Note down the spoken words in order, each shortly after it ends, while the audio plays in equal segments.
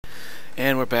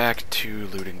And we're back to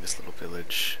looting this little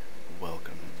village.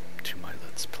 Welcome to my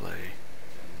Let's Play.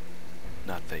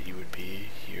 Not that you would be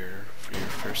here for your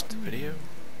first video.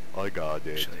 I got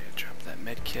it. Actually, I dropped that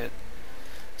med kit.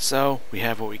 So, we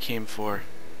have what we came for.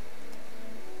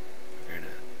 We're gonna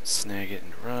snag it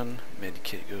and run. Med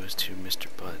kit goes to Mr.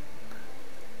 Butt.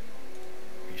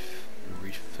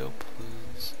 Refill,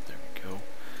 please. There we go.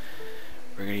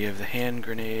 We're gonna give the hand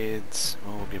grenades.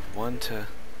 Well, we'll give one to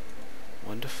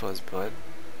Fuzzbutt.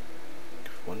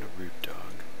 Give one to Root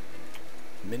Dog.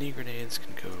 Mini grenades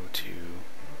can go to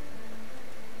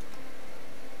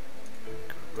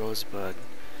Rosebud.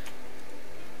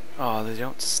 Oh, they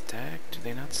don't stack? Do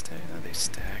they not stack? No, they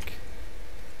stack.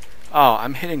 Oh,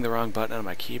 I'm hitting the wrong button on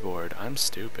my keyboard. I'm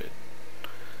stupid.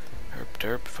 Herp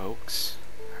derp, folks.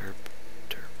 Herp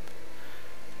derp.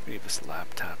 We give this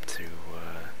laptop to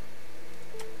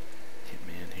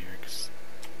Hitman here, because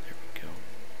there we go.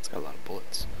 It's got a lot of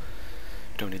bullets.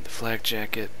 Don't need the flak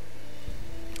jacket.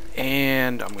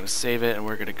 And I'm going to save it, and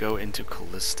we're going to go into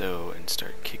Callisto and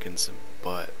start kicking some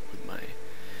butt with my...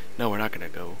 No, we're not going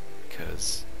to go,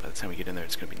 because by the time we get in there,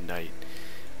 it's going to be night.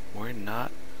 We're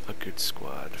not a good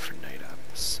squad for night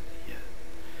ops yet.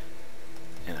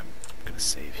 And I'm going to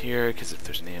save here, because if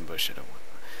there's an ambush, I don't want...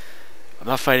 I'm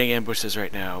not fighting ambushes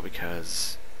right now,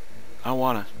 because I don't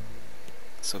want to.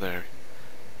 So there.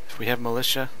 If we have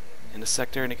militia in the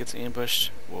sector and it gets ambushed,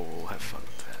 well, we'll have fun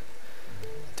with that.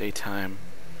 Daytime,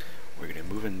 we're going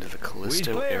to move into the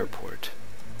Callisto airport.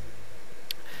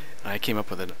 And I came up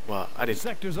with it. Well, I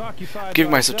didn't give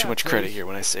myself too much credit here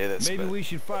when I say this, Maybe but we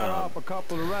should fire off a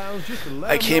couple of rounds just to let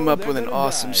I them came know up they're with an gonna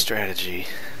awesome die. strategy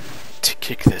to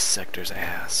kick this sector's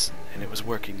ass, and it was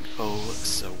working oh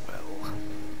so well.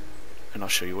 And I'll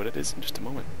show you what it is in just a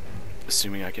moment,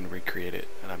 assuming I can recreate it,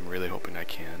 and I'm really hoping I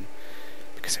can,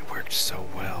 because it worked so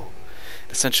well.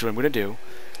 Essentially what I'm going to do,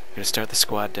 I'm going to start the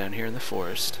squad down here in the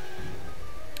forest.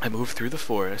 I moved through the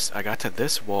forest, I got to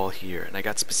this wall here, and I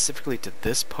got specifically to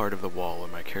this part of the wall where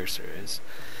my cursor is.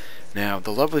 Now,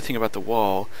 the lovely thing about the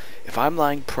wall, if I'm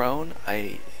lying prone,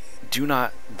 the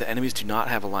enemies do not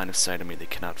have a line of sight on me, they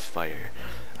cannot fire.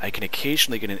 I can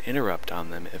occasionally get an interrupt on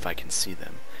them if I can see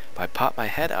them. If I pop my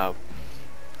head up,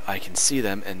 I can see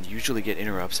them and usually get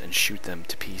interrupts and shoot them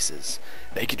to pieces.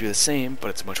 They can do the same, but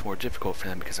it's much more difficult for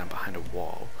them because I'm behind a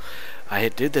wall. I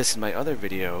did this in my other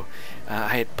video.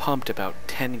 I had pumped about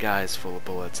 10 guys full of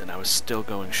bullets and I was still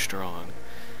going strong.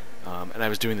 And I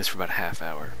was doing this for about a half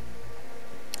hour.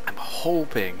 I'm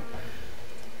hoping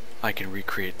I can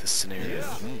recreate this scenario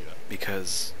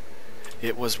because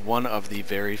it was one of the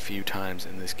very few times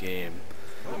in this game,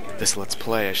 this Let's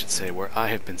Play I should say, where I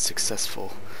have been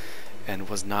successful and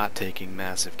was not taking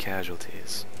massive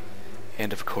casualties.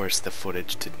 And of course the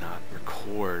footage did not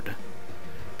record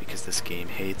because this game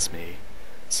hates me.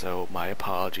 So my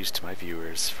apologies to my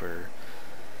viewers for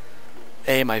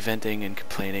A, my venting and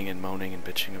complaining and moaning and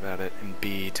bitching about it, and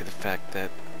B, to the fact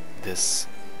that this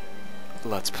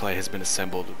Let's Play has been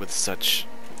assembled with such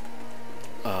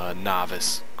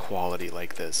novice quality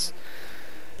like this.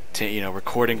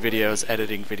 Recording videos,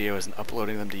 editing videos, and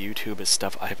uploading them to YouTube is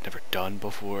stuff I have never done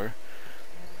before.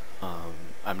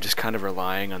 I'm just kind of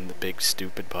relying on the big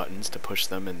stupid buttons to push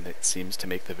them, and it seems to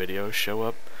make the videos show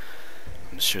up.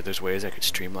 I'm sure there's ways I could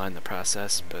streamline the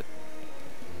process, but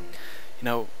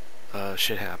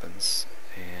shit happens,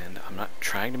 and I'm not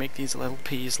trying to make these little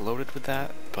P's loaded with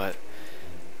that, but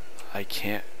I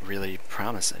can't really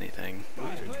promise anything.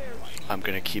 I'm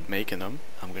gonna keep making them.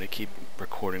 I'm gonna keep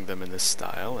recording them in this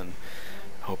style, and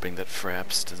hoping that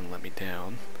Fraps doesn't let me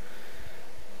down.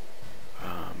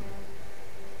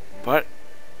 But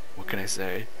what can I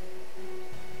say?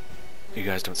 You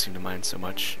guys don't seem to mind so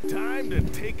much. Time to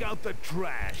take out the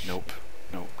trash. Nope.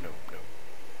 Nope, nope,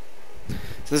 nope.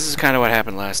 So this is kind of what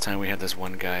happened last time we had this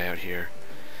one guy out here.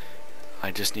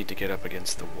 I just need to get up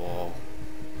against the wall.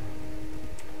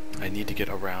 I need to get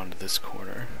around this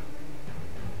corner.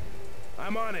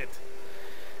 I'm on it.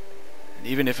 And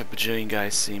even if a bajillion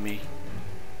guys see me,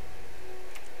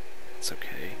 it's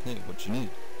okay. Hey, what you need?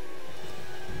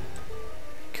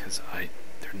 Because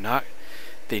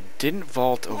they didn't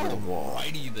vault over the wall,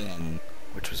 Alrighty then.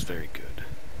 which was very good.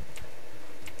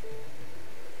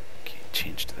 Okay,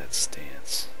 change to that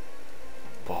stance.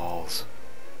 Balls.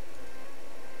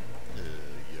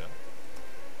 Yeah.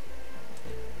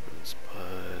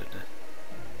 Rosebud.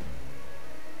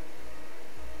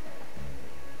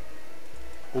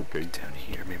 Okay. Down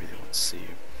here, maybe they won't see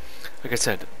you. Like I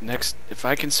said, next, if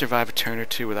I can survive a turn or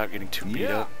two without getting too beat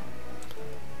up,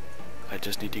 I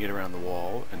just need to get around the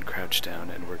wall and crouch down,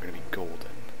 and we're going to be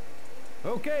golden.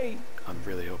 Okay. I'm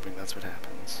really hoping that's what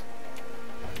happens.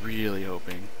 Really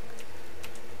hoping.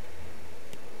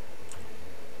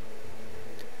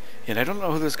 And I don't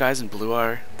know who those guys in blue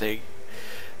are. The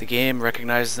game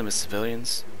recognizes them as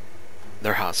civilians.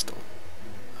 They're hostile.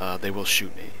 They will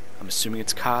shoot me. I'm assuming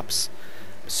it's cops.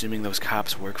 I'm assuming those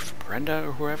cops work for Brenda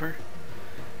or whoever.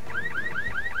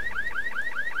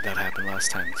 That happened last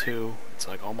time too. It's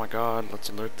like, oh my god, let's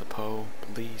alert the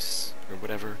police or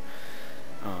whatever.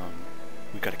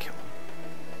 We gotta kill them.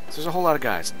 So there's a whole lot of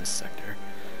guys in this sector.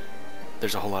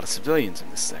 There's a whole lot of civilians in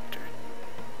this sector.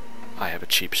 I have a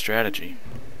cheap strategy.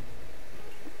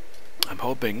 I'm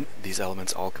hoping these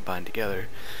elements all combine together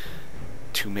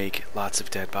to make lots of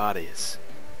dead bodies,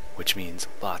 which means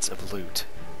lots of loot.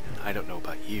 And I don't know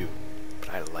about you, but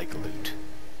I like loot.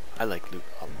 I like loot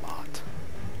a lot.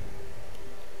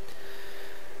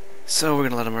 So we're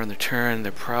gonna let them run their turn.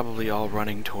 They're probably all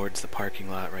running towards the parking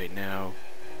lot right now.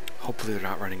 Hopefully they're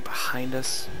not running behind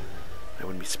us. I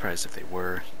wouldn't be surprised if they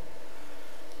were.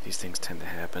 These things tend to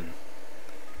happen.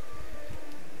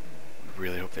 I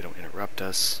really hope they don't interrupt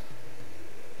us.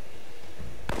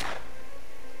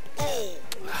 Oh,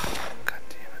 god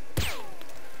damn it.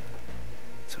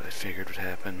 That's what I figured would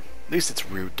happen. At least it's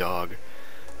Rude Dog.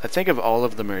 I think of all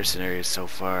of the mercenaries so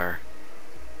far,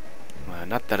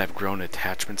 not that I've grown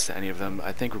attachments to any of them,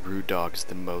 I think Rude Dog is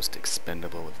the most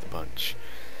expendable of the bunch.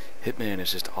 Hitman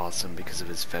is just awesome because of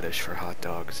his fetish for hot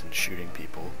dogs and shooting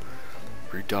people.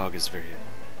 Rude Dog is very,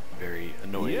 very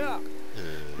annoying. Yeah.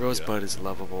 Rosebud is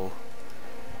lovable.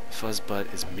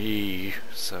 Fuzzbutt is me,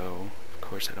 so of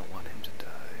course I don't want him to die.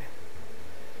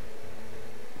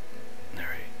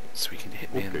 Alright, so we can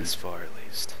Hitman this far at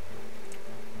least.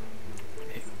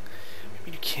 Hey, I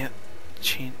mean you can't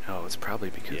change. Oh, it's probably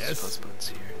because Fuzzbutt's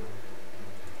here.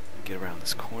 Get around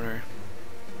this corner.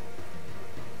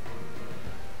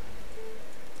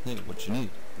 Hey, what you need?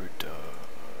 Rude Dog.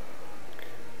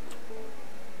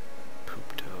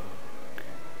 Poop Dog.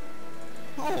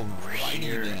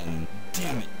 Alrighty then.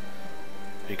 Damn it.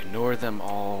 Ignore them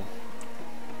all.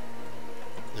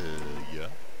 Yeah.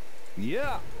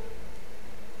 Yeah.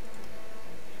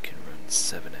 You can run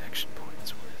 7 action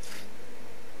points worth.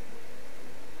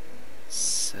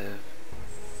 7.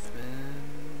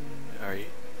 Alright.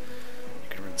 You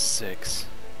can run 6.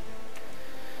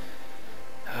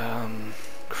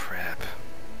 Crap.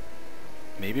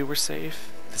 Maybe we're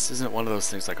safe? This isn't one of those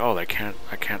things like, oh, I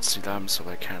can't see them, so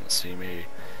they can't see me.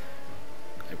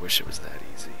 I wish it was that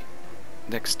easy.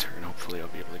 Next turn, hopefully I'll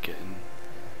be able to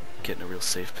get in a real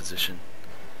safe position.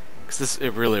 Because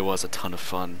it really was a ton of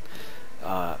fun.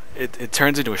 It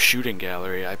turns into a shooting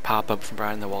gallery. I pop up from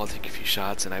behind the wall, take a few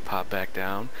shots, and I pop back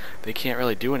down. They can't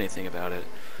really do anything about it,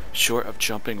 short of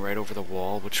jumping right over the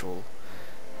wall, which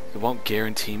it won't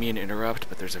guarantee me an interrupt,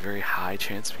 but there's a very high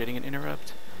chance of getting an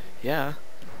interrupt. Yeah,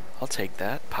 I'll take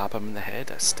that. Pop them in the head,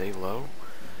 I stay low.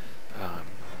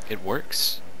 It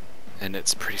works, and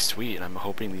it's pretty sweet, and I'm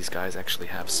hoping these guys actually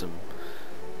have some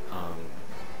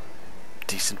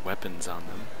decent weapons on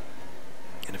them.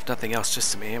 And if nothing else, just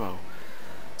some ammo,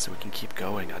 so we can keep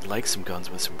going. I'd like some guns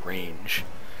with some range.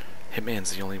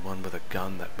 Hitman's the only one with a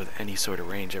gun that with any sort of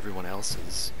range. Everyone else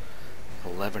is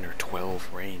 11 or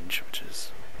 12 range, which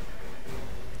is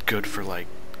good for, like,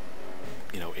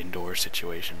 you know, indoor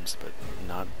situations, but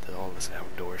not all this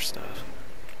outdoor stuff.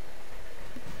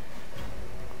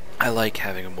 I like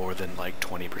having a more than like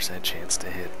 20% chance to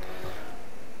hit.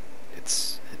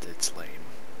 It's lame.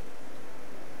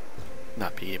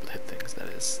 Not being able to hit things, that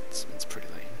is. It's pretty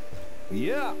lame.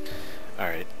 Yeah.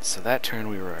 Alright, so that turn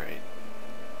we were alright.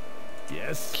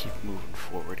 Yes. Keep moving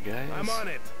forward, guys. I'm on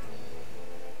it.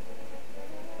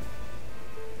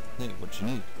 Hey, what you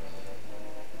need?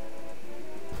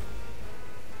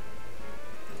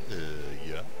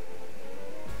 Yeah.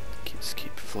 Just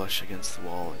keep flush against the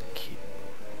wall and keep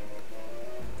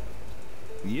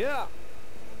moving. Yeah.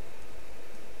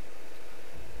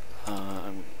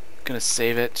 I'm gonna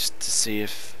save it just to see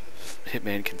if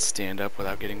Hitman can stand up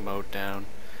without getting mowed down.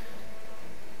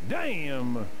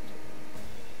 Damn.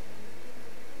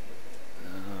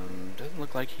 Doesn't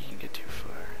look like he can get too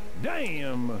far.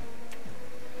 Damn.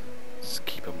 Just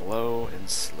keep him low and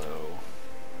slow.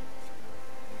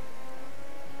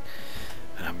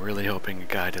 And I'm really hoping a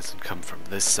guy doesn't come from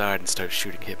this side and start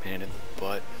shooting Hitman in the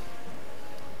butt.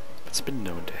 It's been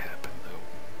known to happen,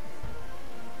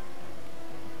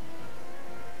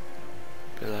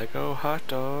 though. Be like, oh, hot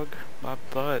dog, my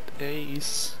butt,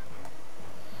 ace.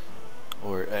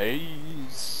 Or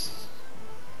ace.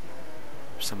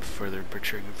 Or some further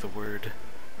butchering of the word.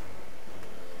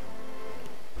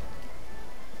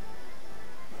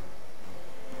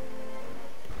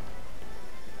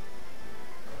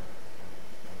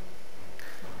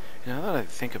 Now that I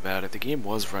think about it, the game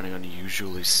was running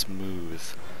unusually smooth.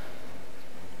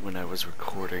 when I was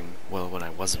recording. Well, when I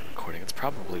wasn't recording, it's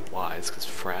probably wise because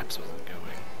Fraps wasn't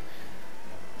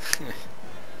going.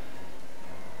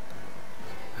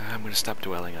 I'm gonna stop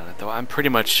dwelling on it though. I'm pretty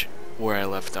much where I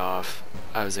left off.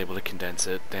 I was able to condense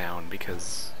it down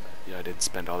because I didn't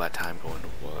spend all that time going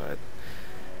what,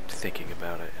 thinking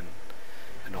about it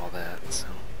and all that. So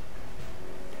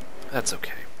that's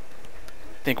okay.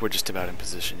 I think we're just about in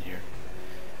position here.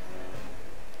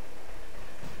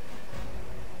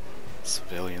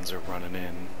 Civilians are running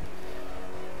in,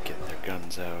 getting their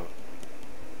guns out.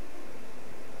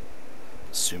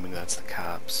 Assuming that's the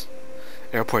cops.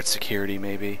 Airport security,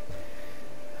 maybe.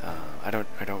 I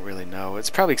don't really know. It's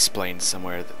probably explained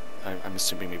somewhere. That I'm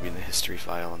assuming maybe in the history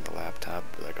file on the laptop.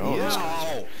 Like, oh, those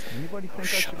guys are... Anybody think I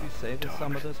shut should be up, saving dog.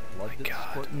 some of this blood My that's God.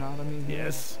 squirting out of me here?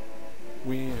 Yes.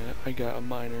 I got a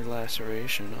minor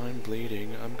laceration. I'm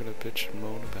bleeding. I'm gonna bitch and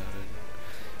moan about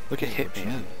it. Look at What you Hitman.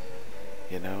 need?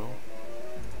 You know?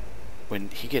 When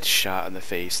he gets shot in the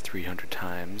face 300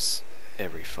 times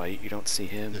every fight, you don't see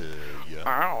him. Yeah.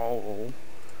 Ow!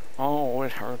 Oh,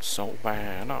 it hurts so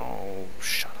bad. Oh,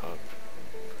 shut up.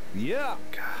 Yeah.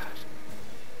 God.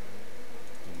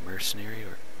 Mercenary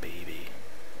or baby?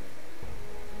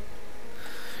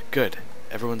 Good.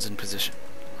 Everyone's in position.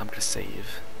 I'm gonna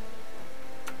save.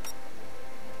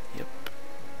 Yep.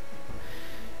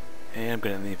 And I'm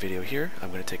gonna end the video here.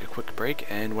 I'm gonna take a quick break,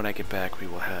 and when I get back, we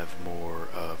will have more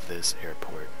of this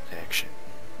airport action.